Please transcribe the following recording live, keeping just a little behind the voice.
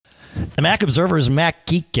The Mac Observer's Mac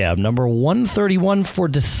Geek Gab, number 131 for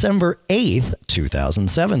December 8th,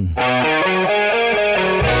 2007.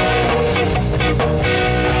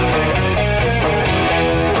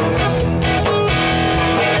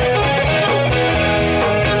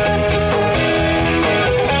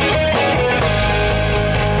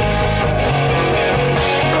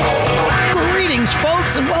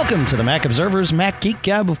 Folks, and welcome to the Mac Observer's Mac Geek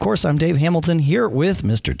Gab. Of course, I'm Dave Hamilton here with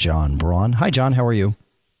Mr. John Braun. Hi, John. How are you?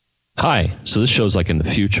 Hi. So this show's like in the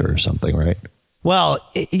future or something, right? Well,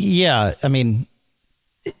 yeah. I mean,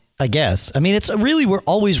 I guess. I mean, it's really, we're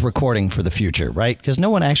always recording for the future, right? Because no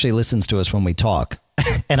one actually listens to us when we talk.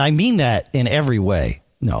 And I mean that in every way.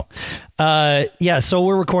 No. Yeah, so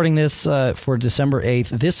we're recording this for December 8th.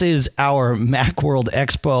 This is our Macworld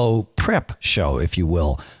Expo prep show, if you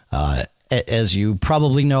will. As you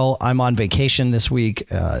probably know, I'm on vacation this week,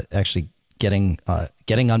 actually getting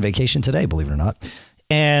on vacation today, believe it or not.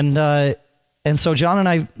 And so John and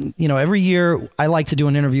I, every year I like to do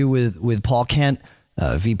an interview with Paul Kent,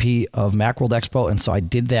 VP of Macworld Expo. And so I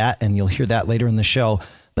did that, and you'll hear that later in the show.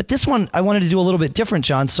 But this one I wanted to do a little bit different,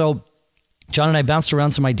 John. So John and I bounced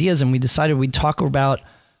around some ideas, and we decided we'd talk about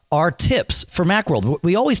our tips for Macworld.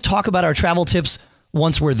 We always talk about our travel tips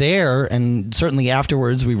once we're there, and certainly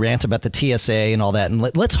afterwards we rant about the TSA and all that. And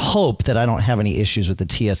let's hope that I don't have any issues with the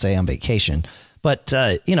TSA on vacation. But,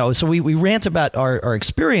 so we rant about our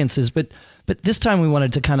experiences, but this time we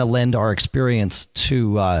wanted to kind of lend our experience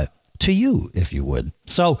to you, if you would.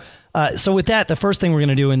 So with that, the first thing we're going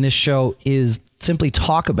to do in this show is simply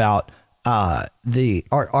talk about our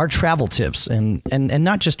travel tips and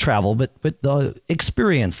not just travel, but the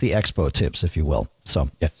experience, the expo tips, if you will. So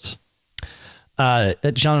yes.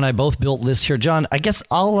 John and I both built lists here. John, I guess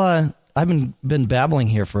I've been babbling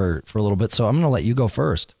here for a little bit, so I'm going to let you go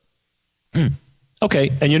first. Okay.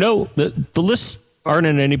 And the lists aren't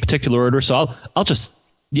in any particular order, so I'll just,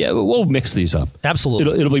 we'll mix these up.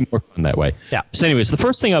 Absolutely. It'll be more fun that way. Yeah. So anyways, the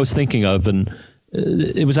first thing I was thinking of, and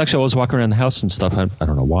it was actually, I was walking around the house and stuff. I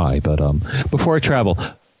don't know why, but before I travel,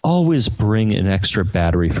 always bring an extra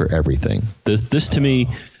battery for everything. This to me,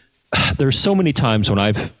 there's so many times when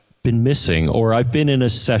I've been missing, or I've been in a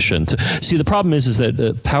session. See, the problem is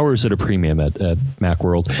that power is at a premium at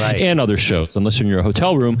Macworld, right, and other shows, unless you're in your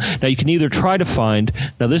hotel room. Now, you can either try to find,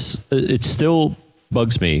 it still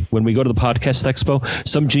bugs me. When we go to the Podcast Expo,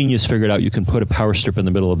 some genius figured out you can put a power strip in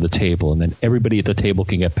the middle of the table, and then everybody at the table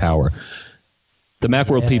can get power. The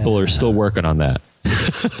Macworld people are still working on that.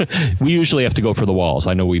 We usually have to go for the walls.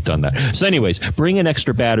 I know we've done that. So anyways, bring an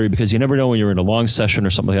extra battery, because you never know when you're in a long session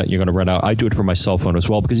or something like that, you're going to run out. I do it for my cell phone as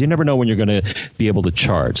well, because you never know when you're going to be able to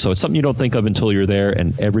charge. So it's something you don't think of until you're there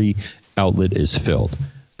and every outlet is filled.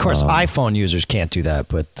 Of course, iPhone users can't do that,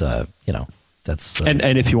 but that's... And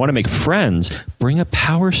if you want to make friends, bring a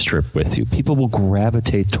power strip with you. People will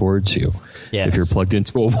gravitate towards you if you're plugged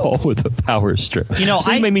into a wall with a power strip. You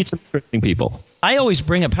may meet some interesting people. I always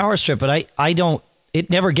bring a power strip, but I don't. It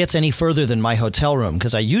never gets any further than my hotel room,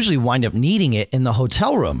 because I usually wind up needing it in the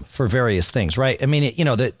hotel room for various things, right? I mean,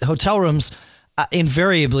 the hotel rooms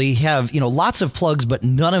invariably have, lots of plugs, but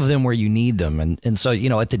none of them where you need them. And so,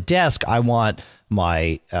 at the desk, I want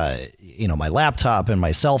my, my laptop and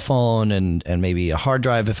my cell phone and maybe a hard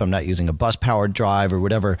drive if I'm not using a bus powered drive or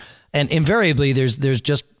whatever. And invariably there's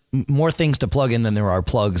just more things to plug in than there are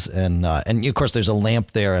plugs. And of course there's a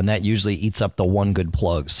lamp there, and that usually eats up the one good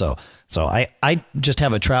plug. So I just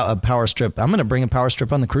have a power strip. I'm going to bring a power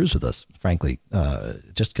strip on the cruise with us, frankly,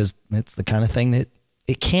 just because it's the kind of thing that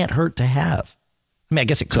it can't hurt to have. I mean, I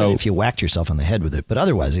guess it could if you whacked yourself on the head with it, but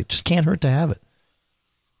otherwise it just can't hurt to have it.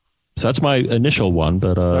 So that's my initial one,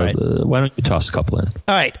 but right. Why don't you toss a couple in?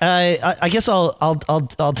 All right, I guess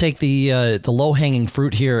I'll take the low hanging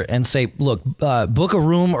fruit here and say, look, book a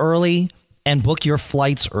room early and book your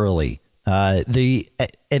flights early. At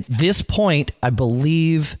this point, I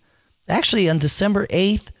believe, actually on December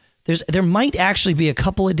 8th, there might actually be a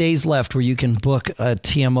couple of days left where you can book a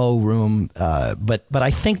TMO room, but I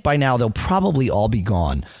think by now they'll probably all be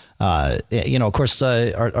gone. Of course,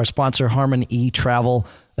 our sponsor Harman eTravel.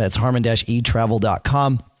 That's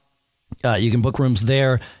harman-etravel.com. You can book rooms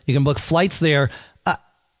there. You can book flights there.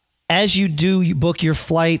 As you book your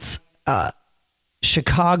flights,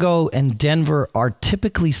 Chicago and Denver are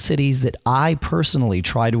typically cities that I personally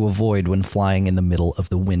try to avoid when flying in the middle of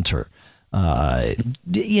the winter.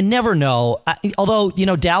 You never know. Although,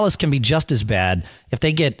 Dallas can be just as bad. If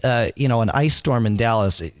they get, an ice storm in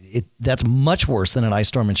Dallas, that's much worse than an ice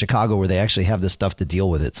storm in Chicago, where they actually have this stuff to deal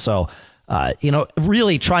with it. So,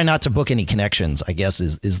 really try not to book any connections, I guess,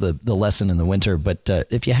 is the lesson in the winter. But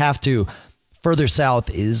if you have to, further south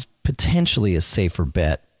is potentially a safer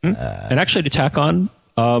bet. And actually, to tack on,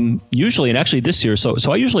 usually, and actually this year, so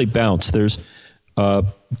I usually bounce. There's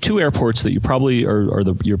two airports that you probably are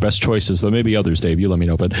your best choices. There may be others, Dave. You let me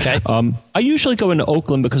know. But okay. I usually go into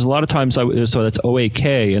Oakland because a lot of times, so that's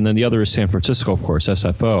OAK, and then the other is San Francisco, of course,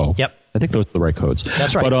 SFO. Yep. I think those are the right codes.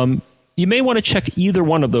 That's right. But you may want to check either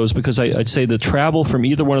one of those because I'd say the travel from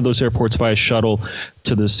either one of those airports via shuttle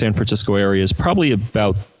to the San Francisco area is probably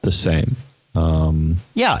about the same.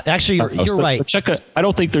 Yeah, actually, you're right. Check I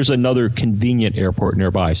don't think there's another convenient airport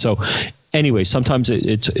nearby. So anyway, sometimes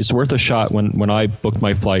it's worth a shot. When I booked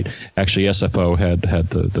my flight, actually SFO had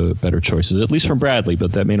the better choices, at least from Bradley,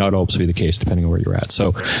 but that may not always be the case depending on where you're at.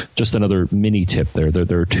 So just another mini tip there.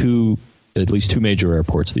 There are at least two major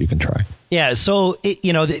airports that you can try. Yeah, so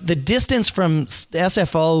the distance from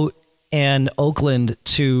SFO and Oakland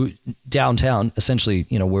to downtown, essentially,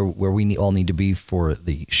 where we all need to be for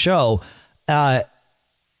the show,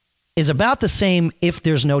 is about the same if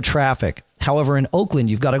there's no traffic. However, in Oakland,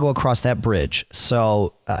 you've got to go across that bridge.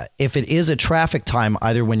 So if it is a traffic time,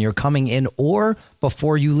 either when you're coming in or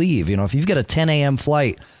before you leave, if you've got a 10 a.m.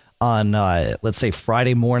 flight on, let's say,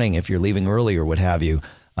 Friday morning, if you're leaving early or what have you,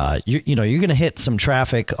 you're going to hit some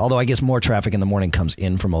traffic, although I guess more traffic in the morning comes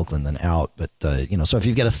in from Oakland than out. But, so if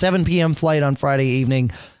you've got a 7 p.m. flight on Friday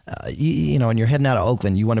evening, and you're heading out of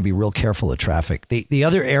Oakland, you want to be real careful of traffic. The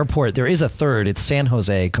other airport, there is a third. It's San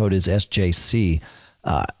Jose. Code is SJC.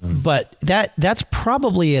 But that's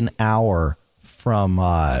probably an hour from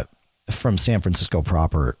San Francisco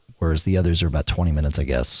proper, whereas the others are about 20 minutes, I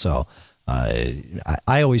guess. So I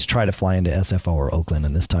always try to fly into SFO or Oakland,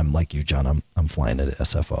 and this time, like you, John, I'm flying into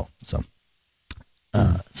SFO. So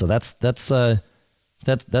so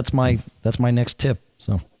that's my next tip.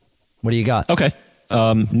 So what do you got? Okay.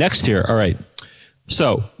 Next here. All right.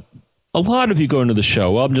 So a lot of you go into the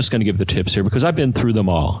show. Well, I'm just going to give the tips here because I've been through them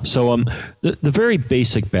all. So the very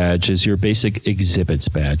basic badge is your basic exhibits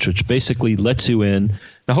badge, which basically lets you in.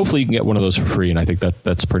 Now, hopefully you can get one of those for free, and I think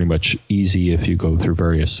that's pretty much easy if you go through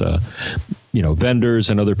various vendors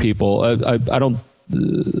and other people. I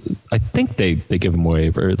think they give them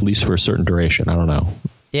away, or at least for a certain duration. I don't know.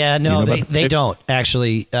 Yeah, no, they don't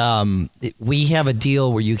actually. We have a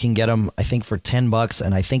deal where you can get them, I think, for $10,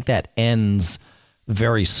 and I think that ends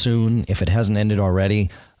very soon if it hasn't ended already.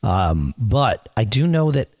 But I do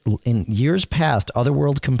know that in years past,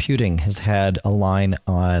 Otherworld Computing has had a line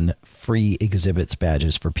on free exhibits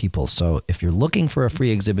badges for people. So if you're looking for a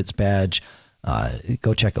free exhibits badge,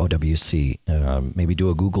 go check OWC. Maybe do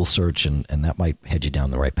a Google search, and that might head you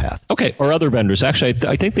down the right path. Okay, or other vendors. Actually,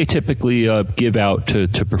 I think they typically give out to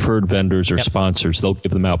preferred vendors or sponsors. They'll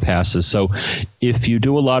give them out passes. So if you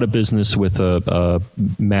do a lot of business with a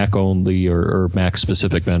Mac only or Mac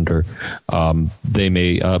specific vendor, they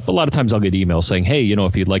may. A lot of times I'll get emails saying, "Hey,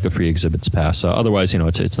 if you'd like a free exhibits pass." Otherwise,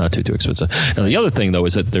 it's not too expensive. And the other thing though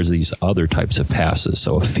is that there's these other types of passes.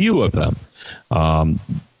 So a few of them.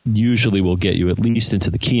 Usually will get you at least into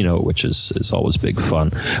the keynote, which is always big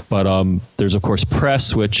fun. But there's, of course,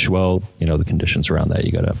 press, which, the conditions around that,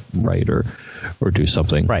 you got to write or do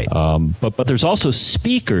something. Right. But there's also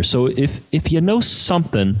speakers. So if you know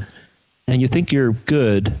something and you think you're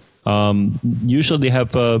good, usually they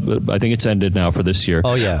have, I think it's ended now for this year.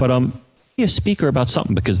 Oh, yeah. But be a speaker about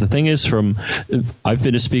something, because the thing is, I've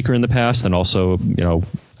been a speaker in the past, and also, I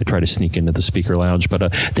try to sneak into the speaker lounge,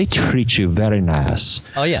 but they treat you very nice.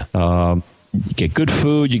 Oh, yeah. You get good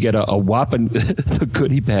food. You get a whopping. The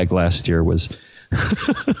goodie bag last year was. That's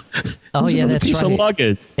piece right. of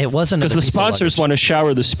luggage. It wasn't because the sponsors want to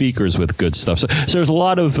shower the speakers with good stuff. So there's a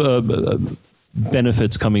lot of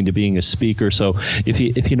benefits coming to being a speaker. So if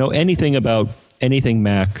you know anything about anything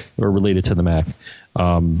Mac or related to the Mac,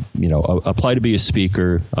 apply to be a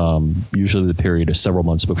speaker. Usually the period is several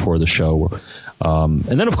months before the show. And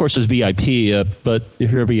then, of course, there's VIP. But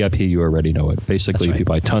if you're a VIP, you already know it. Basically, right. If you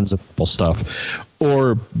buy tons of Apple stuff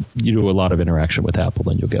or you do a lot of interaction with Apple,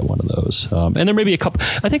 then you'll get one of those. And there may be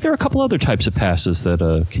I think there are a couple other types of passes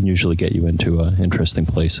that can usually get you into interesting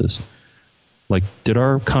places. Like, did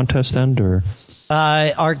our contest end or...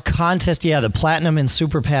 Our contest, the Platinum and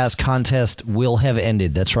Super Pass contest will have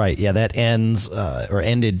ended. That's right. Yeah, that ends or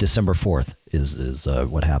ended December 4th is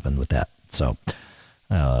what happened with that. So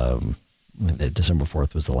December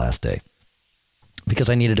 4th was the last day because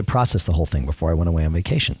I needed to process the whole thing before I went away on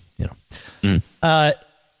vacation. All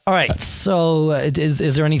right. So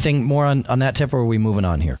is there anything more on that tip, or are we moving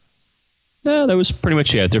on here? No, that was pretty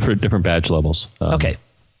much different badge levels. Okay.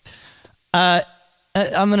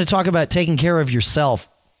 I'm going to talk about taking care of yourself.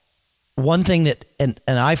 One thing that, and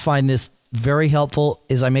I find this very helpful,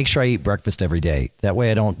 is I make sure I eat breakfast every day. That way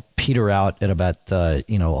I don't peter out at about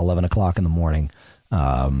 11 o'clock in the morning.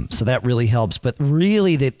 So that really helps. But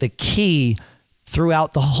really, the key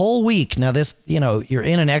throughout the whole week. Now, this, you're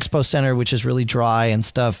in an expo center, which is really dry and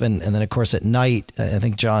stuff. And then, of course, at night, I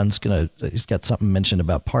think John's he's got something mentioned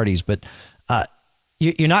about parties. But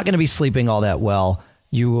you're not going to be sleeping all that well.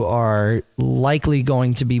 You are likely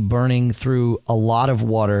going to be burning through a lot of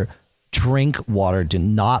water. Drink water. Do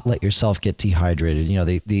not let yourself get dehydrated.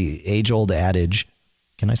 The age-old adage,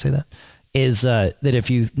 can I say that, is that if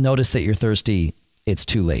you notice that you're thirsty, it's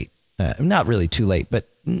too late. Not really too late, but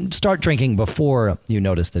start drinking before you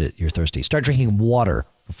notice that you're thirsty. Start drinking water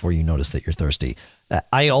before you notice that you're thirsty.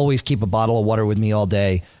 I always keep a bottle of water with me all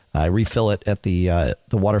day. I refill it at the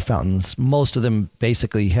water fountains. Most of them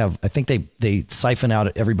basically have, I think they siphon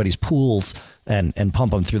out everybody's pools and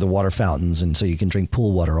pump them through the water fountains, and so you can drink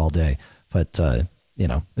pool water all day. But,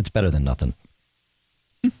 it's better than nothing.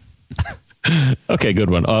 Okay, good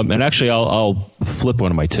one. And actually, I'll flip one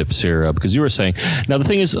of my tips here because you were saying, now the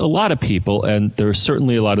thing is, a lot of people, and there's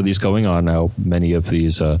certainly a lot of these going on now. Many of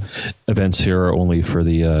these events here are only for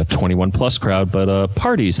the 21 plus crowd, but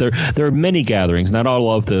parties. There are many gatherings. Not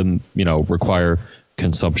all of them, require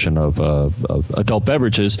consumption of adult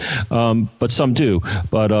beverages, but some do.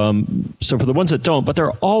 But so for the ones that don't, but there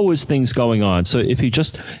are always things going on. So if you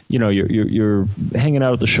just, you're hanging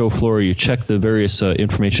out at the show floor, you check the various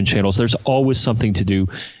information channels. There's always something to do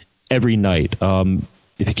every night.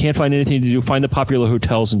 If you can't find anything to do, find the popular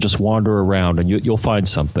hotels and just wander around, and you'll find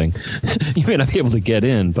something. You may not be able to get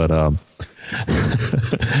in, but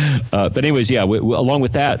but anyways, yeah. Along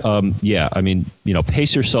with that,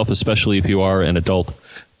 pace yourself, especially if you are an adult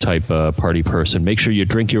type party person. Make sure you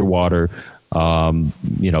drink your water.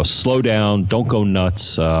 Slow down. Don't go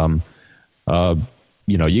nuts. You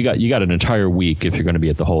got an entire week if you're going to be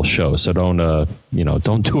at the whole show. So don't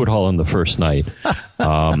do it all on the first night.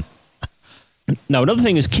 Now, another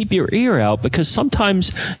thing is keep your ear out, because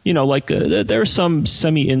sometimes, there are some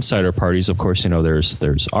semi-insider parties. Of course,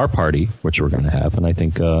 there's our party, which we're going to have. And I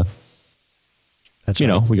think, that's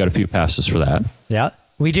right. We got a few passes for that. Yeah,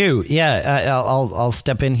 we do. Yeah, I'll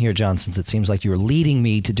step in here, John, since it seems like you were leading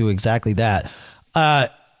me to do exactly that.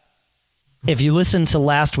 If you listen to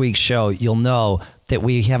last week's show, you'll know that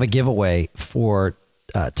we have a giveaway for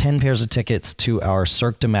 10 pairs of tickets to our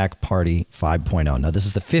Cirque du Mac Party 5.0. Now, this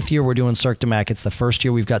is the 5th year we're doing Cirque du Mac. It's the first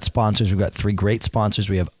year we've got sponsors. We've got 3 great sponsors.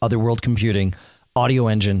 We have Otherworld Computing, Audio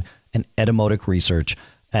Engine, and Etymotic Research.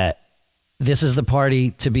 This is the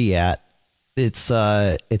party to be at. It's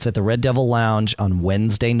at the Red Devil Lounge on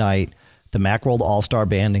Wednesday night. The Macworld All-Star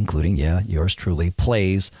Band, including, yours truly,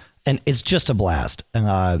 plays. And it's just a blast.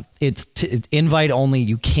 It's invite only.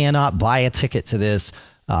 You cannot buy a ticket to this.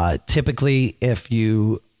 Typically, if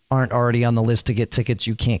you aren't already on the list to get tickets,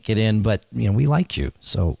 you can't get in, but we like you.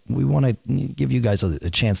 So we want to give you guys a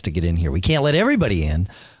chance to get in here. We can't let everybody in,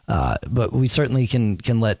 but we certainly can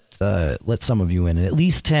let some of you in, and at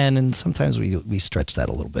least 10. And sometimes we stretch that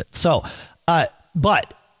a little bit. So,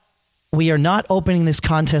 but we are not opening this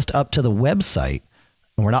contest up to the website,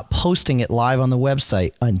 and we're not posting it live on the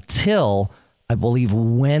website until, I believe,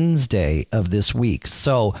 Wednesday of this week.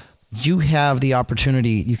 So you have the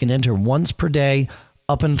opportunity. You can enter once per day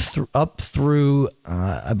up through,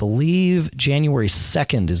 I believe, January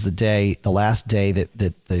 2nd is the last day that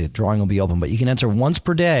the drawing will be open. But you can enter once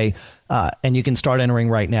per day, and you can start entering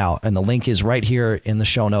right now. And the link is right here in the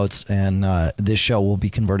show notes. And this show will be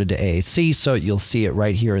converted to AAC, so you'll see it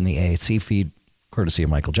right here in the AAC feed, courtesy of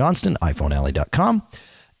Michael Johnston, iPhonealley.com.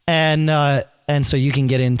 And so you can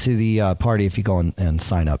get into the party if you go and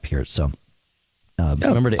sign up here. So.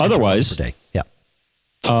 Remember to otherwise, day. Yeah.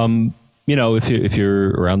 If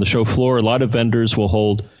you're around the show floor, a lot of vendors will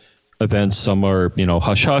hold events. Some are,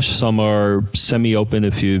 hush hush. Some are semi-open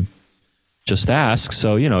if you just ask.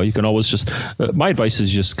 So, you can always just. My advice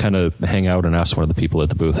is just kind of hang out and ask one of the people at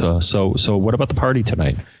the booth. So what about the party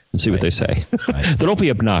tonight? And see what they say. Right. They don't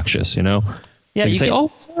be obnoxious. Yeah, you say,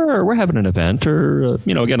 "Oh, sir, we're having an event," or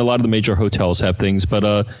again, a lot of the major hotels have things, but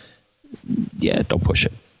don't push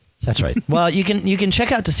it. That's right. Well, you can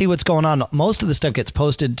check out to see what's going on. Most of the stuff gets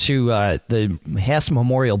posted to the Hess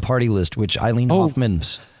Memorial Party List, which Eileen Hoffman,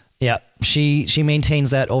 she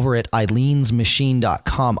maintains that over at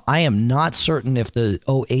eileensmachine.com. I am not certain if the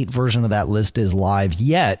 08 version of that list is live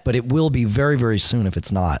yet, but it will be very, very soon if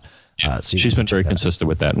it's not. So she's been very consistent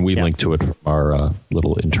with that, and we linked to it from our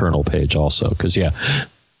little internal page also, because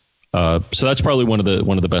so that's probably one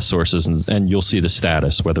of the best sources, and you'll see the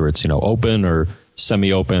status, whether it's open or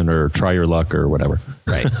semi-open or try your luck or whatever.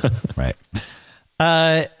 Right, right.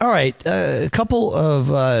 All right, a couple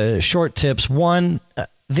of short tips. One,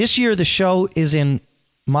 this year the show is in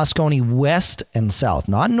Moscone west and south,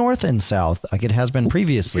 not north and south like it has been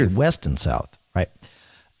previously, west and south, right?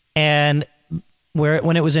 And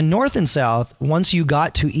when it was in north and south, once you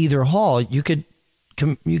got to either hall, you could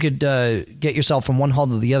get yourself from one hall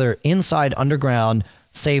to the other inside underground,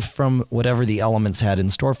 safe from whatever the elements had in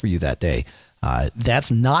store for you that day.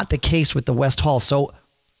 That's not the case with the West Hall. So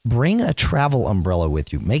bring a travel umbrella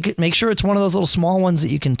with you. Make sure it's one of those little small ones that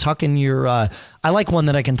you can tuck in your. I like one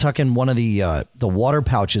that I can tuck in one of the water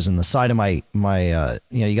pouches in the side of my.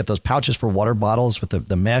 You got those pouches for water bottles with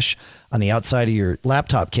the mesh on the outside of your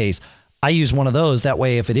laptop case. I use one of those. That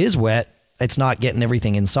way, if it is wet, it's not getting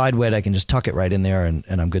everything inside wet. I can just tuck it right in there, and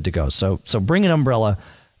I'm good to go. So bring an umbrella,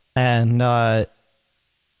 and I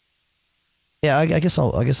guess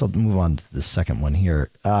I'll move on to the second one here.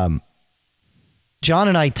 John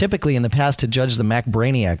and I typically in the past had judged the Mac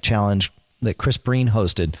Brainiac Challenge that Chris Breen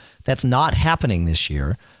hosted. That's not happening this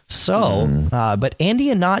year. So, but Andy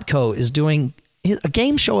Ihnatko is doing a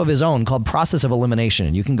game show of his own called Process of Elimination,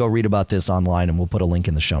 and you can go read about this online, and we'll put a link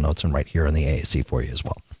in the show notes and right here in the AAC for you as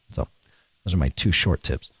well. So those are my 2 short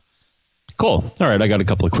tips. Cool. All right. I got a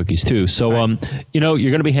couple of quickies too. So,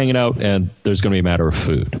 you're going to be hanging out and there's going to be a matter of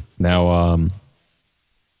food. Now,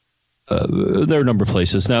 there are a number of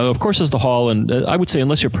places. Now, of course, there's the hall, and I would say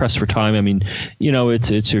unless you're pressed for time, I mean,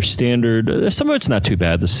 it's your standard. Some of it's not too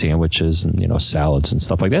bad, the sandwiches and salads and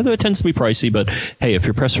stuff like that. It tends to be pricey, but hey, if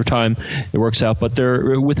you're pressed for time, it works out. But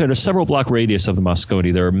there, within a several block radius of the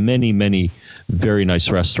Moscone, there are many, many very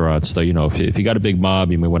nice restaurants. So if you got a big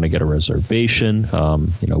mob, you may want to get a reservation.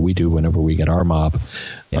 We do whenever we get our mob.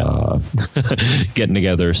 Yeah. Getting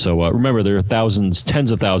together. So remember, there are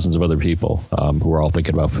tens of thousands of other people who are all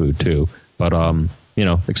thinking about food too. But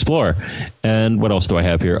explore. And what else do I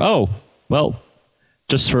have here? Oh, well,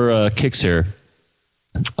 just for kicks here.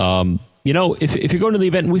 If you're going to the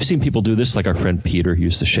event, and we've seen people do this, like our friend Peter, who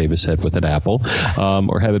used to shave his head with an apple,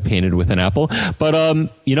 or have it painted with an apple. But,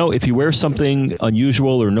 if you wear something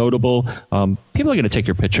unusual or notable, people are going to take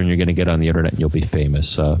your picture and you're going to get on the internet and you'll be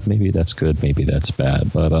famous. Maybe that's good. Maybe that's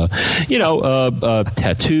bad. But,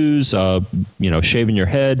 tattoos, shaving your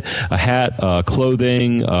head, a hat,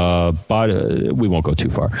 clothing, body, we won't go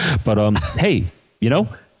too far. But, hey,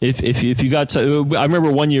 If you got to, I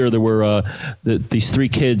remember one year there were these 3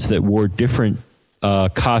 kids that wore different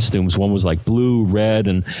costumes. One was like blue, red,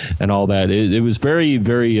 and all that. It was very,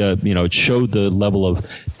 very it showed the level of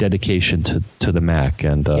dedication to the Mac,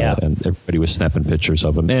 and everybody was snapping pictures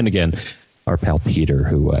of him. And again, our pal Peter,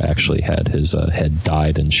 who actually had his head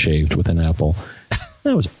dyed and shaved with an apple.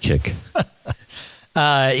 That was a kick.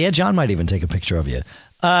 John might even take a picture of you.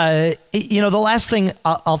 The last thing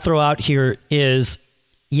I'll throw out here is.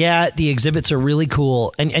 Yeah, the exhibits are really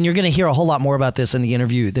cool, and you're going to hear a whole lot more about this in the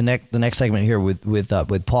interview, the next segment here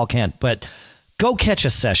with Paul Kent. But go catch a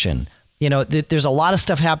session. There's a lot of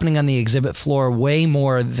stuff happening on the exhibit floor, way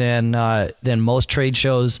more than most trade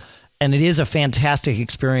shows, and it is a fantastic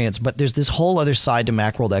experience. But there's this whole other side to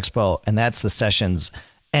Macworld Expo, and that's the sessions.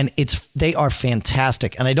 And they are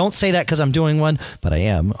fantastic. And I don't say that because I'm doing one, but I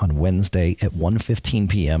am on Wednesday at 1:15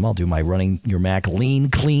 p.m. I'll do my Running Your Mac Lean,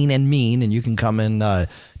 Clean, and Mean. And you can come and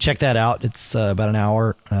check that out. It's about an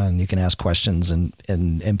hour, and you can ask questions.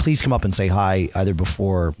 And please come up and say hi either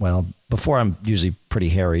before I'm usually pretty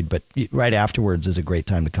harried, but right afterwards is a great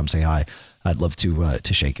time to come say hi. I'd love to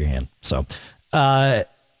shake your hand. So, but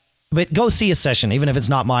go see a session, even if it's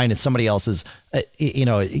not mine, it's somebody else's.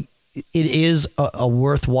 It is a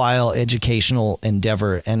worthwhile educational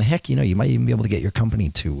endeavor, and heck, you might even be able to get your company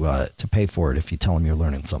to pay for it if you tell them you're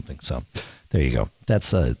learning something. So, there you go.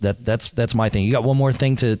 That's my thing. You got one more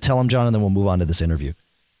thing to tell them, John, and then we'll move on to this interview.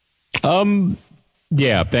 Bang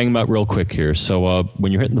them out real quick here. So,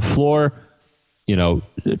 when you're hitting the floor,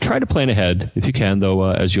 try to plan ahead if you can, though.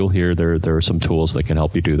 As you'll hear, there are some tools that can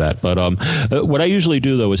help you do that. But what I usually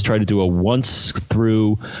do, though, is try to do a once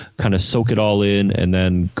through, kind of soak it all in, and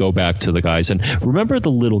then go back to the guys. And remember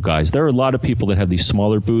the little guys. There are a lot of people that have these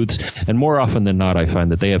smaller booths, and more often than not, I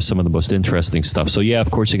find that they have some of the most interesting stuff. So, yeah,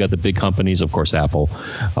 of course, you got the big companies, of course, Apple.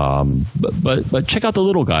 But check out the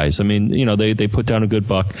little guys. I mean, they put down a good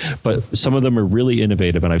buck, but some of them are really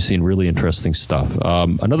innovative, and I've seen really interesting stuff.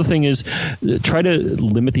 Another thing is try to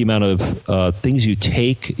limit the amount of things you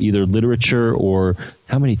take, either literature or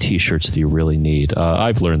how many T-shirts do you really need?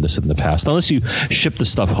 I've learned this in the past. Unless you ship the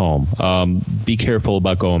stuff home, be careful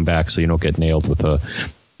about going back so you don't get nailed with a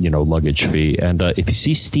luggage fee. And if you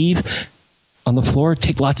see Steve on the floor,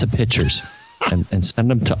 take lots of pictures and send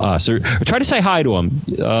them to us, or try to say hi to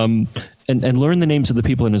him. And learn the names of the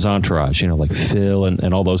people in his entourage, like Phil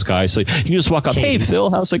and all those guys. So you can just walk up, hey, Phil,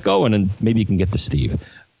 how's it going? And maybe you can get to Steve.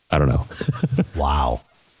 I don't know. Wow.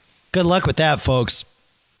 Good luck with that, folks.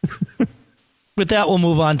 With that, we'll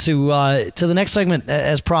move on to the next segment,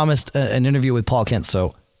 as promised, an interview with Paul Kent.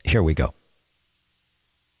 So here we go.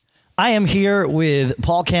 I am here with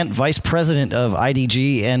Paul Kent, Vice President of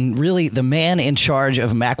IDG, and really the man in charge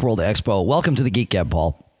of Macworld Expo. Welcome to the Geek Gab,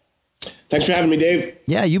 Paul. Thanks for having me, Dave.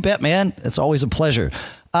 Yeah, you bet, man. It's always a pleasure.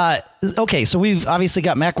 Okay, so we've obviously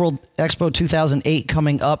got Macworld Expo 2008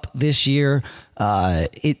 coming up this year.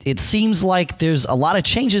 It seems like there's a lot of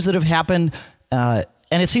changes that have happened, and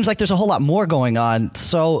it seems like there's a whole lot more going on.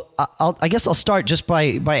 So I guess I'll start just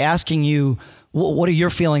by asking you, what are your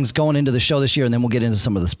feelings going into the show this year, and then we'll get into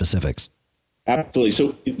some of the specifics. Absolutely.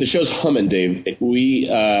 So the show's humming, Dave. We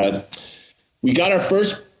got our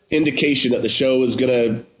first indication that the show was going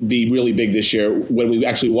to be really big this year when we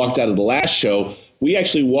actually walked out of the last show. We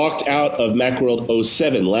actually walked out of Macworld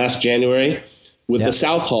 07 last January with the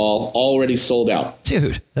South Hall already sold out.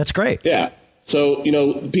 Dude, that's great. Yeah. So,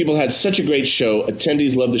 people had such a great show.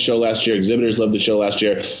 Attendees loved the show last year. Exhibitors loved the show last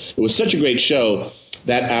year. It was such a great show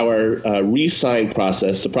that our re-sign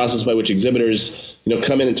process, the process by which exhibitors,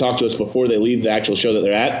 come in and talk to us before they leave the actual show that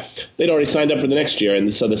they're at, they'd already signed up for the next year.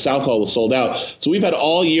 And so the South Hall was sold out. So we've had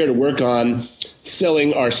all year to work on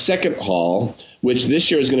selling our second hall, which this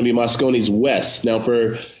year is going to be Mosconi's West. Now,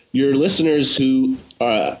 for your listeners who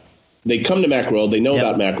they come to Macworld, they know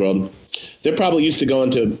about Macworld, they're probably used to going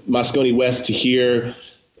to Moscone West to hear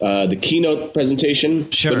the keynote presentation.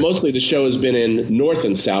 Sure. But mostly the show has been in North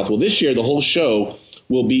and South. Well, this year the whole show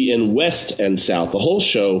will be in West and South. The whole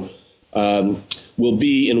show will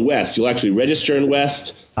be in West. You'll actually register in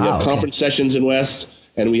West. We have conference sessions in West,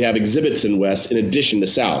 and we have exhibits in West in addition to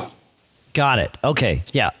South. Got it. Okay.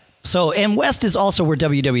 Yeah. So, and West is also where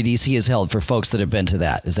WWDC is held for folks that have been to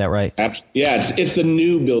that. Is that right? Yeah, it's the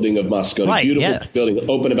new building of Moscone. Right, beautiful building,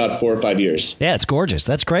 open about 4 or 5 years. Yeah, it's gorgeous.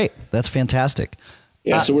 That's great. That's fantastic.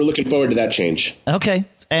 Yeah, so we're looking forward to that change. Okay.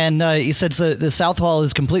 And you said the South Hall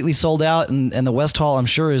is completely sold out, and the West Hall, I'm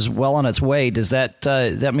sure, is well on its way. Does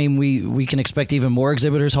that mean we can expect even more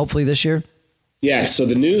exhibitors, hopefully, this year? Yeah, so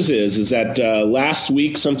the news is that last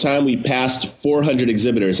week sometime we passed 400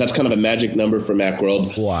 exhibitors. That's kind of a magic number for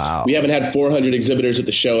Macworld. Wow. We haven't had 400 exhibitors at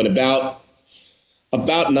the show in about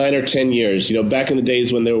 9 or 10 years. Back in the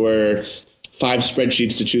days when there were 5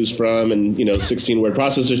 spreadsheets to choose from and 16 word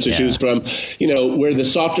processors to choose from, where the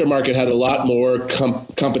software market had a lot more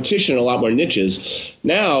competition, a lot more niches.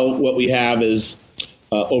 Now what we have is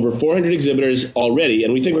over 400 exhibitors already,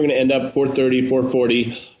 and we think we're going to end up 430,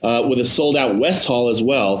 440 with a sold out West Hall as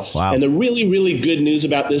well. Wow. And the really, really good news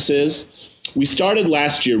about this is we started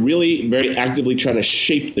last year really very actively trying to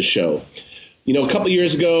shape the show. A couple of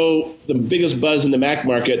years ago, the biggest buzz in the Mac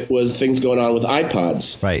market was things going on with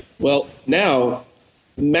iPods. Right. Well, now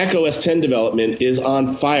Mac OS X development is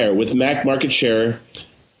on fire with Mac market share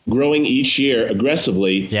growing each year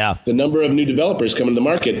aggressively. Yeah. The number of new developers coming to the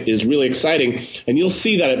market is really exciting, and you'll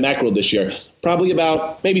see that at Macworld this year. Probably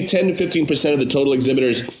about maybe 10 to 15% of the total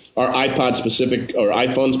exhibitors are iPod specific or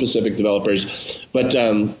iPhone specific developers, but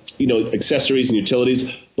accessories and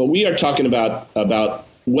utilities. But we are talking about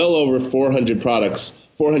well over 400 products,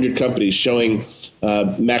 400 companies showing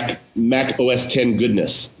Mac OS X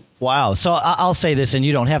goodness. Wow. So I'll say this, and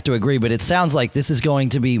you don't have to agree, but it sounds like this is going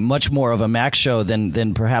to be much more of a Mac show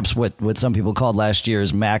than perhaps what some people called last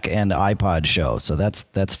year's Mac and iPod show. So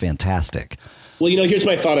that's fantastic. Well, here's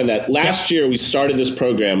my thought on that. Last year we started this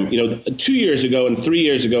program, 2 years ago and 3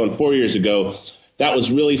 years ago and 4 years ago. That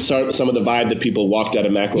was really some of the vibe that people walked out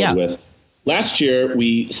of Macworld with. Last year,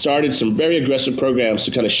 we started some very aggressive programs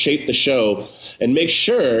to kind of shape the show and make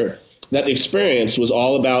sure that the experience was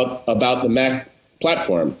all about the Mac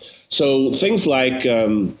platform. So things like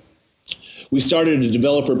we started a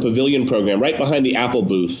developer pavilion program right behind the Apple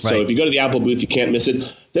booth. Right. So if you go to the Apple booth, you can't miss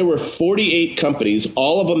it. There were 48 companies,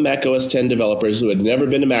 all of them Mac OS X developers who had never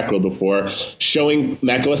been to Macworld before, showing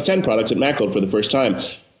Mac OS X products at Macworld for the first time.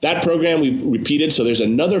 That program we've repeated, so there's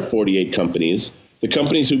another 48 companies. The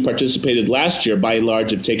companies who participated last year, by and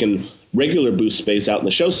large, have taken regular booth space out in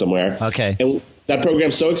the show somewhere. Okay. And that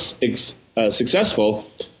program's so successful,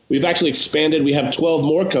 we've actually expanded. We have 12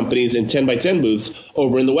 more companies in 10 by 10 booths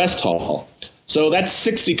over in the West Hall. So that's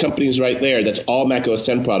 60 companies right there. That's all Mac OS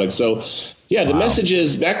X products. So, yeah, the message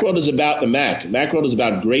is Macworld is about the Mac. Macworld is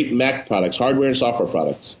about great Mac products, hardware and software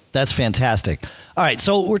products. That's fantastic. All right,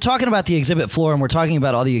 so we're talking about the exhibit floor, and we're talking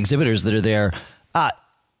about all the exhibitors that are there.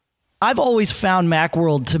 I've always found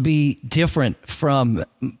Macworld to be different from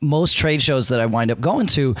most trade shows that I wind up going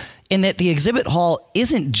to, in that the exhibit hall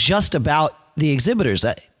isn't just about the exhibitors.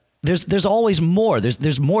 There's always more.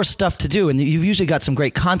 There's more stuff to do, and you've usually got some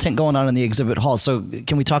great content going on in the exhibit hall. So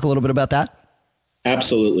can we talk a little bit about that?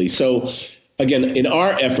 Absolutely. So again, in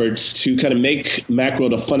our efforts to kind of make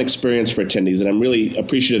Macworld a fun experience for attendees, and I'm really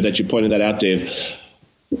appreciative that you pointed that out, Dave.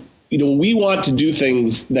 We want to do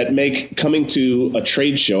things that make coming to a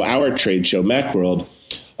trade show, our trade show, Macworld,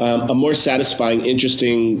 a more satisfying,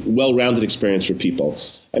 interesting, well-rounded experience for people.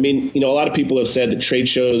 I mean, a lot of people have said that trade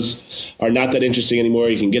shows are not that interesting anymore.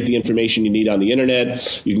 You can get the information you need on the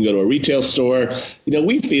internet. You can go to a retail store.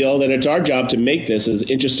 We feel that it's our job to make this as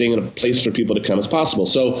interesting and a place for people to come as possible.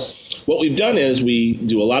 So what we've done is we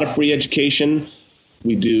do a lot of free education.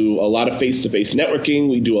 We do a lot of face-to-face networking.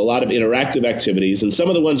 We do a lot of interactive activities. And some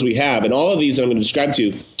of the ones we have, and all of these that I'm going to describe to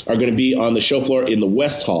you, are going to be on the show floor in the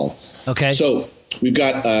West Hall. Okay. So we've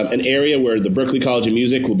got an area where the Berklee College of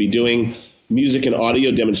Music will be doing music and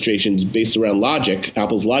audio demonstrations based around Logic,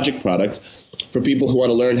 Apple's Logic product, for people who want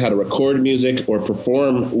to learn how to record music or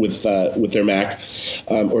perform with their Mac,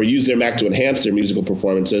 or use their Mac to enhance their musical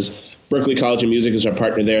performances. Berklee College of Music is our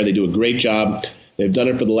partner there. They do a great job. They've done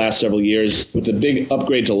it for the last several years. With the big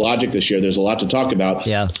upgrade to Logic this year, there's a lot to talk about.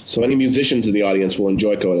 Yeah. So any musicians in the audience will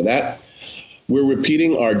enjoy going to that. We're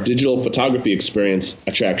repeating our digital photography experience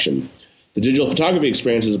attraction. The digital photography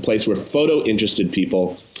experience is a place where photo-interested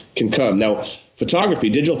people can come. Now,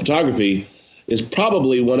 digital photography, is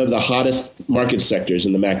probably one of the hottest market sectors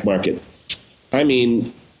in the Mac market. I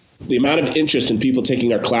mean, the amount of interest in people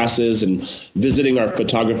taking our classes and visiting our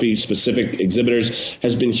photography-specific exhibitors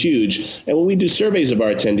has been huge. And when we do surveys of our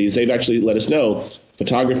attendees, they've actually let us know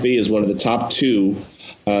photography is one of the top 2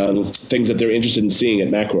 things that they're interested in seeing at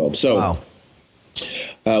Macworld. So wow.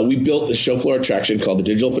 We built the show floor attraction called the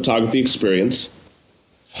Digital Photography Experience.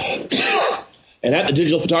 And at the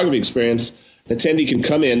Digital Photography Experience, an attendee can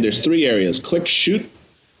come in. There's 3 areas: click shoot,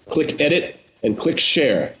 click edit, and click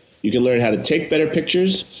share. You can learn how to take better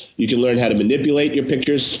pictures. You can learn how to manipulate your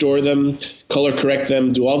pictures, store them, color correct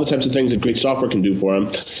them, do all the types of things that great software can do for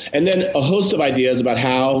them. And then a host of ideas about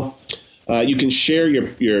how you can share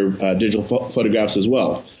your digital photographs as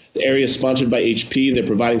well. The area is sponsored by HP. They're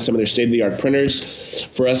providing some of their state-of-the-art printers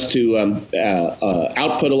for us to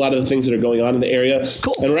output a lot of the things that are going on in the area.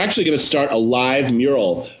 Cool. And we're actually going to start a live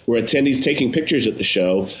mural where attendees taking pictures at the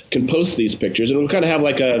show can post these pictures. And we'll kind of have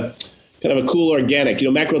like a cool organic.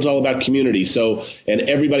 Macworld's all about community. So, and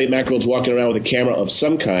everybody at Macworld's walking around with a camera of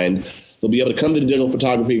some kind. They'll be able to come to the Digital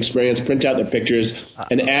Photography Experience, print out their pictures,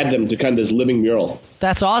 and add them to kind of this living mural.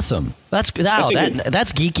 That's awesome. That's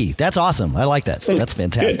geeky. That's awesome. I like that. That's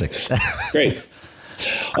fantastic. Great.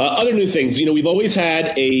 Other new things. We've always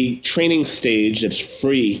had a training stage that's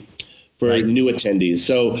free for new attendees.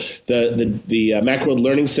 So the Macworld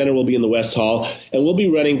Learning Center will be in the West Hall, and we'll be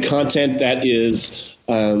running content that is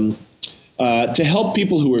to help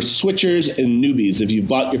people who are switchers and newbies. If you've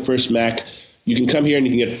bought your first Mac, you can come here and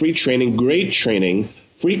you can get free training, great training,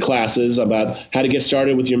 free classes about how to get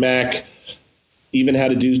started with your Mac, even how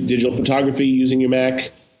to do digital photography using your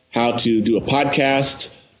Mac, how to do a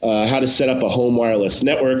podcast, how to set up a home wireless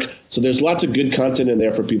network. So there's lots of good content in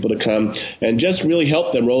there for people to come and just really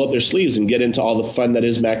help them roll up their sleeves and get into all the fun that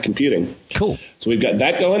is Mac computing. Cool. So we've got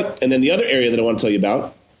that going. And then the other area that I want to tell you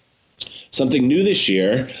about, something new this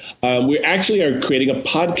year, we actually are creating a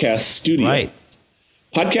podcast studio. Right.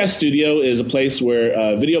 Podcast Studio is a place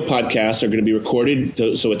where video podcasts are going to be recorded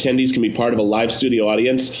so attendees can be part of a live studio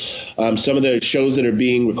audience. Some of the shows that are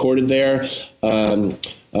being recorded there,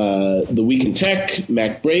 The Week in Tech,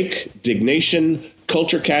 Mac Break, Dignation,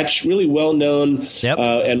 Culture Catch, really well-known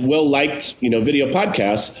and well-liked video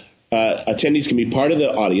podcasts. Attendees can be part of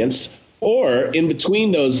the audience, or in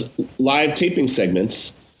between those live taping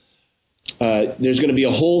segments, there's going to be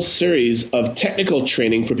a whole series of technical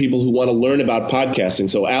training for people who want to learn about podcasting.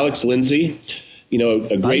 So Alex Lindsay,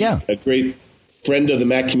 a great friend of the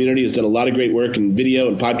Mac community, has done a lot of great work in video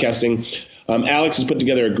and podcasting. Alex has put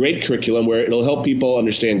together a great curriculum where it'll help people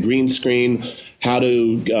understand green screen, how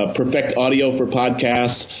to perfect audio for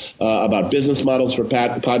podcasts, about business models for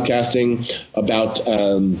podcasting, about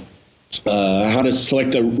how to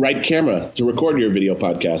select the right camera to record your video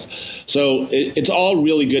podcast. So it's all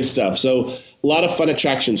really good stuff. So a lot of fun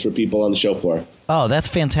attractions for people on the show floor. Oh, that's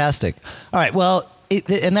fantastic. All right. Well,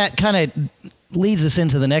 and that kind of leads us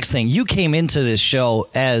into the next thing. You came into this show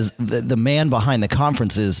as the man behind the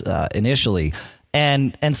conferences initially.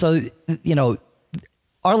 And so,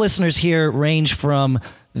 our listeners here range from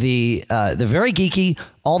the very geeky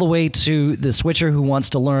all the way to the switcher who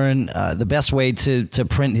wants to learn the best way to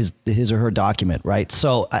print his or her document, right?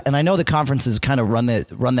 So, and I know the conferences kind of run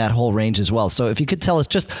that whole range as well. So if you could tell us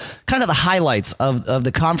just kind of the highlights of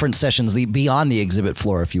the conference sessions beyond the exhibit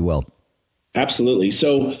floor, if you will. Absolutely.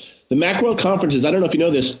 So The Macworld conferences, I don't know if you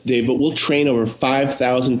know this, Dave, but we'll train over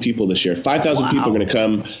 5,000 people this year. 5,000 people are going to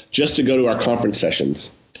come just to go to our conference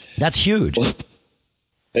sessions. That's huge.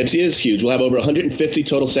 It is huge. We'll have over 150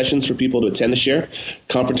 total sessions for people to attend this year.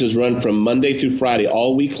 Conferences run from Monday through Friday,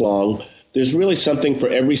 all week long. There's really something for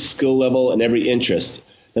every skill level and every interest.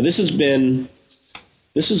 Now, this has been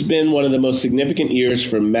one of the most significant years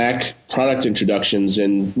for Mac product introductions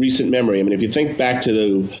in recent memory. I mean, if you think back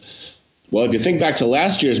to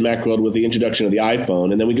last year's Macworld with the introduction of the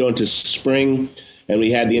iPhone, and then we go into spring and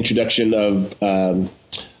we had the introduction of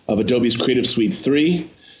Adobe's Creative Suite 3.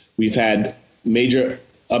 We've had major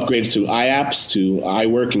upgrades to iApps, to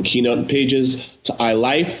iWork and Keynote and Pages, to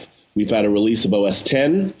iLife. We've had a release of OS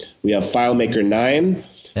X. We have FileMaker 9.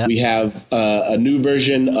 Yep. We have a new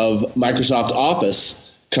version of Microsoft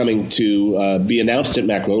Office coming to be announced at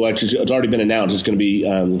Macworld. Well, actually, it's already been announced. It's going to be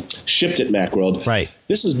shipped at Macworld. Right.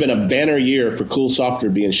 This has been a banner year for cool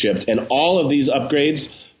software being shipped. And all of these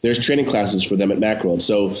upgrades, there's training classes for them at Macworld.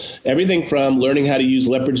 So everything from learning how to use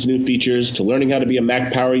Leopard's new features to learning how to be a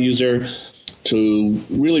Mac Power user to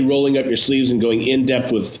really rolling up your sleeves and going in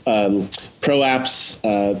depth with pro apps,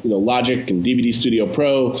 Logic and DVD Studio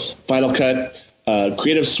Pro, Final Cut,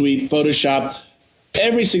 Creative Suite, Photoshop.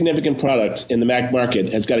 Every significant product in the Mac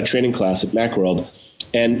market has got a training class at Macworld.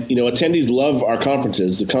 And, attendees love our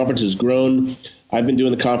conferences. The conference has grown. I've been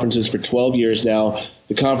doing the conferences for 12 years now.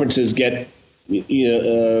 The conferences get,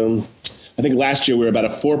 I think last year we were about a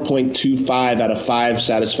 4.25 out of 5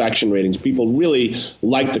 satisfaction ratings. People really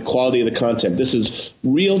like the quality of the content. This is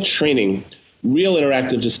real training, real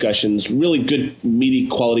interactive discussions, really good, meaty,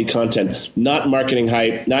 quality content, not marketing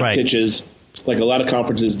hype, not pitches like a lot of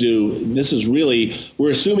conferences do. This is really,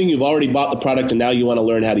 we're assuming you've already bought the product and now you want to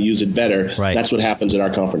learn how to use it better. Right. That's what happens at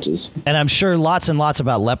our conferences. And I'm sure lots and lots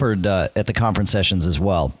about Leopard at the conference sessions as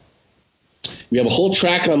well. We have a whole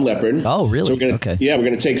track on Leopard. Oh, really? So we're going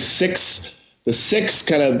to take the six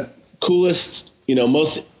kind of coolest,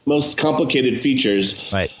 most complicated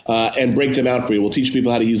features, and break them out for you. We'll teach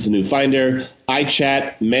people how to use the new Finder.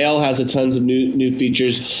 iChat, Mail has a tons of new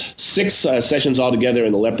features. 6 sessions altogether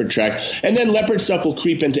in the Leopard track, and then Leopard stuff will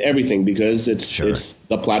creep into everything because it's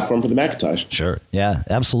the platform for the Macintosh. Sure, yeah,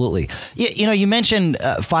 absolutely. You mentioned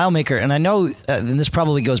FileMaker, and I know, and this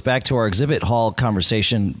probably goes back to our exhibit hall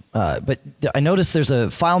conversation, but I noticed there's a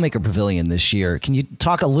FileMaker Pavilion this year. Can you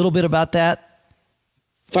talk a little bit about that?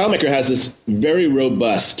 FileMaker has this very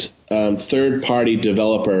robust third-party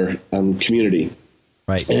developer community.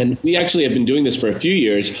 Right. And we actually have been doing this for a few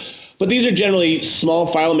years, but these are generally small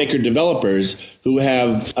FileMaker developers who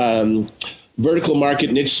have vertical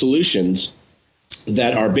market niche solutions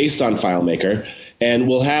that are based on FileMaker, and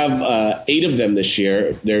we'll have 8 of them this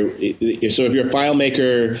year. So if you're a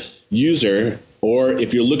FileMaker user, or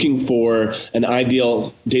if you're looking for an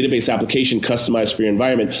ideal database application customized for your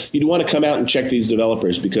environment, you'd want to come out and check these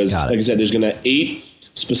developers because, like I said, there's going to 8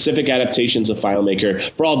 specific adaptations of FileMaker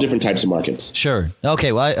for all different types of markets. Sure.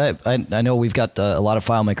 Okay. Well, I know we've got a lot of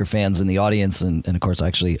FileMaker fans in the audience, and of course,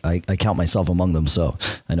 actually, I count myself among them, so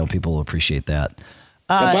I know people will appreciate that.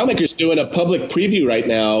 FileMaker's doing a public preview right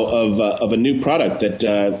now of a new product that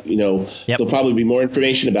there'll probably be more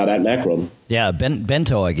information about at Macworld. Yeah,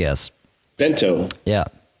 Bento, I guess. Bento. Yeah.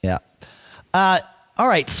 All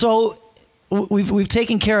right. So we've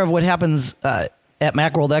taken care of what happens at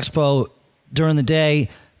Macworld Expo during the day.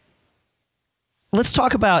 Let's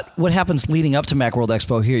talk about what happens leading up to Macworld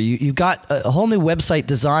Expo here. You've got a whole new website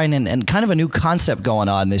design and kind of a new concept going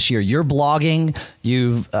on this year. You're blogging.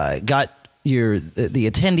 You've got the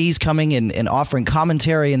attendees coming and offering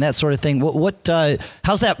commentary and that sort of thing.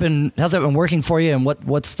 How's that been working for you, and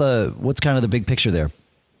what's kind of the big picture there?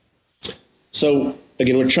 So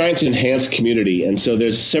again, we're trying to enhance community, and so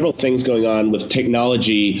there's several things going on with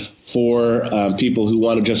technology for people who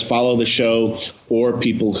want to just follow the show, or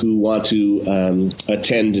people who want to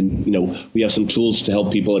attend. And we have some tools to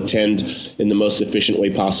help people attend in the most efficient way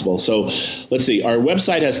possible. So let's see. Our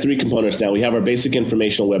website has 3 components now. We have our basic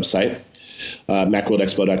informational website,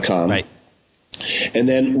 macworldexpo.com, right, and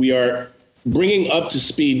then we are bringing up to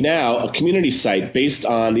speed now a community site based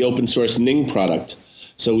on the open source Ning product.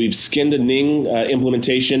 So we've skinned a Ning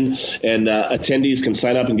implementation, and attendees can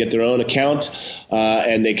sign up and get their own account,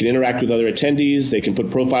 and they can interact with other attendees. They can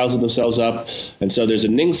put profiles of themselves up. And so there's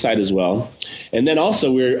a Ning site as well. And then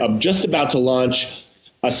also we're just about to launch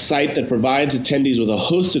a site that provides attendees with a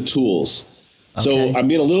host of tools. Okay. So I'm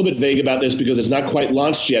being a little bit vague about this because it's not quite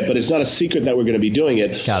launched yet, but it's not a secret that we're going to be doing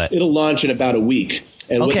it. Got it. It'll launch in about a week.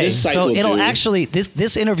 And okay, this site so it'll do, actually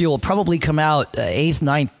this interview will probably come out 8th,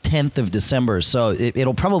 9th, 10th of December. So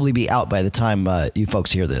it'll probably be out by the time you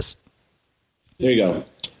folks hear this. There you go.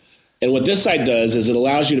 And what this site does is it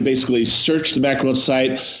allows you to basically search the Macworld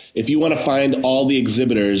site if you want to find all the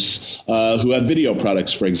exhibitors who have video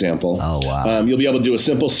products, for example. Oh, wow. You'll be able to do a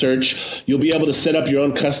simple search. You'll be able to set up your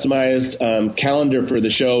own customized calendar for the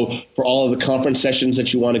show for all of the conference sessions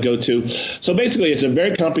that you want to go to. So basically, it's a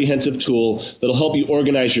very comprehensive tool that'll help you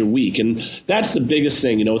organize your week. And that's the biggest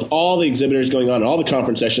thing, with all the exhibitors going on and all the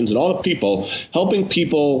conference sessions and all the people, helping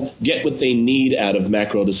people get what they need out of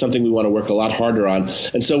Macworld is something we want to work a lot harder on.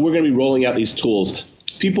 And so we're going to be rolling out these tools.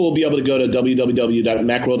 People will be able to go to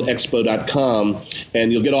www.macworldexpo.com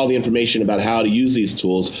and you'll get all the information about how to use these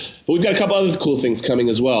tools. But we've got a couple other cool things coming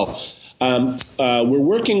as well. We're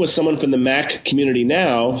working with someone from the Mac community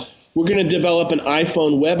now. We're going to develop an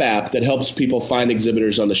iPhone web app that helps people find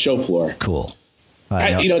exhibitors on the show floor. Cool.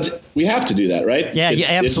 We have to do that, right? Yeah,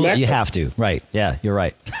 absolutely. You have to. Right. Yeah, you're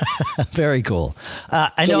right. Very cool.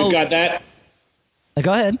 I know we've got that.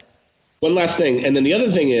 Go ahead. One last thing. And then the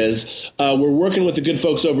other thing is we're working with the good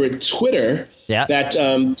folks over at Twitter that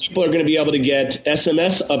people are going to be able to get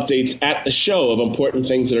SMS updates at the show of important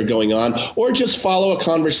things that are going on, or just follow a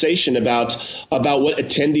conversation about what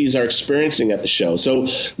attendees are experiencing at the show. So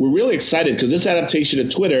we're really excited because this adaptation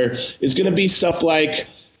of Twitter is going to be stuff like,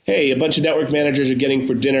 hey, a bunch of network managers are getting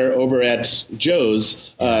for dinner over at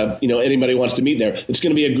Joe's. Anybody wants to meet there. It's going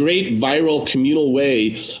to be a great viral communal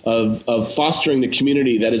way of fostering the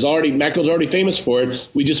community that is Macworld's already famous for it.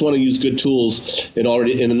 We just want to use good tools in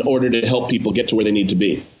order to help people get to where they need to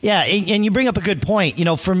be. Yeah, and you bring up a good point.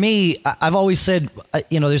 For me, I've always said,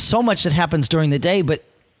 there's so much that happens during the day, but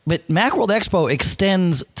Macworld Expo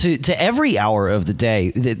extends to every hour of the day,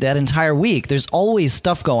 that entire week. There's always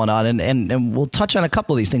stuff going on, and we'll touch on a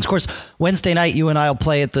couple of these things. Of course, Wednesday night, you and I will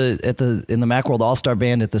play in the Macworld All-Star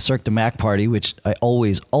Band at the Cirque du Mac party, which I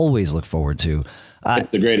always look forward to. It's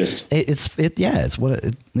the greatest. It's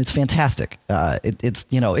fantastic. It's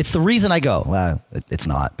the reason I go. It's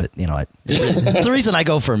not, but it's the reason I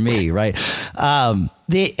go for me, right?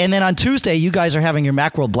 And then on Tuesday, you guys are having your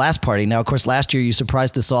Macworld Blast Party. Now, of course, last year you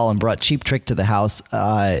surprised us all and brought Cheap Trick to the house.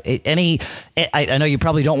 I know you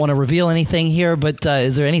probably don't want to reveal anything here, but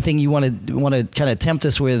is there anything you want to kind of tempt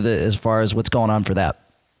us with as far as what's going on for that?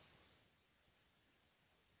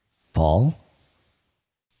 Paul?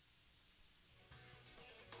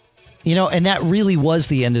 And that really was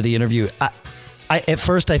the end of the interview. At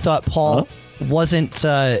first I thought Paul wasn't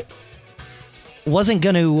going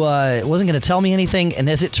to tell me anything, and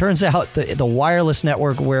as it turns out, the wireless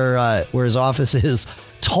network where his office is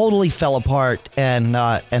totally fell apart, and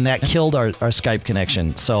that killed our Skype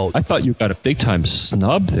connection. So I thought you got a big time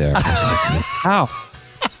snub there. I was like, how?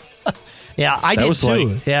 Yeah, I did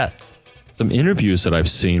too. Yeah. Some interviews that I've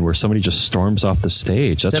seen where somebody just storms off the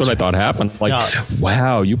stage. That's what I thought happened.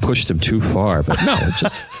 Wow, you pushed him too far. But no, it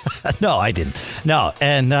just no, I didn't. No,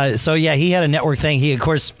 and so yeah, he had a network thing. He of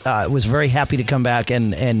course was very happy to come back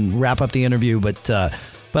and wrap up the interview. But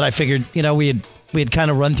I figured we had kind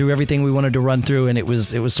of run through everything we wanted to run through, and it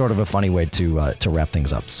was sort of a funny way to wrap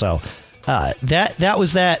things up. So that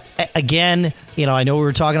was that. Again, I know we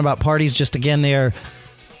were talking about parties just again there.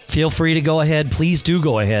 Feel free to go ahead. Please do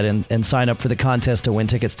go ahead and sign up for the contest to win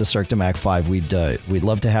tickets to Cirque du Mac 5. We'd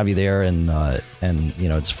love to have you there, and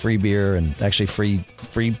it's free beer and actually free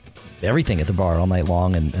everything at the bar all night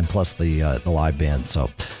long, and plus the live band. So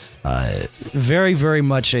very, very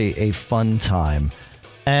much a fun time.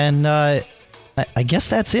 And I guess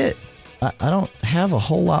that's it. I don't have a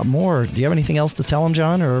whole lot more. Do you have anything else to tell them,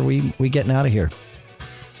 John, or are we getting out of here?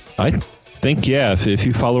 I think if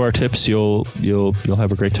you follow our tips, you'll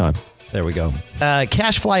have a great time. There we go.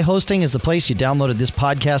 Cashfly Hosting is the place you downloaded this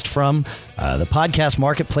podcast from. The podcast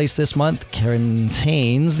marketplace this month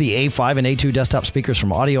contains the A5 and A2 desktop speakers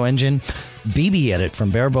from Audio Engine, BB Edit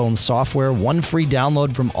from Barebones Software, one free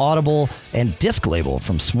download from Audible, and Disc Label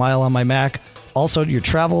from Smile on My Mac. Also, your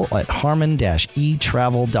travel at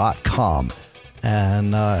harman-etravel.com.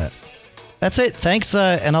 And that's it. Thanks,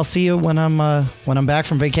 and I'll see you when I'm back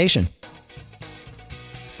from vacation.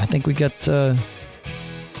 I think we got, you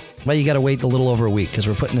got to wait a little over a week because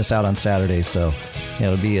we're putting this out on Saturday. So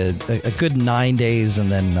it'll be a good 9 days,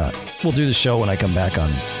 and then we'll do the show when I come back on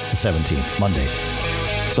the 17th, Monday.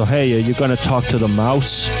 So, hey, are you going to talk to the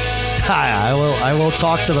mouse? I will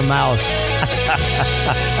talk to the mouse.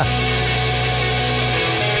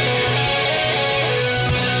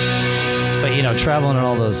 But, traveling in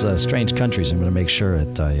all those strange countries, I'm going to make sure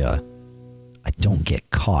that I don't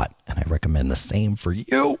get caught, and I recommend the same for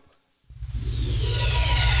you.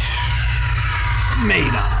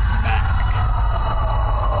 Made up.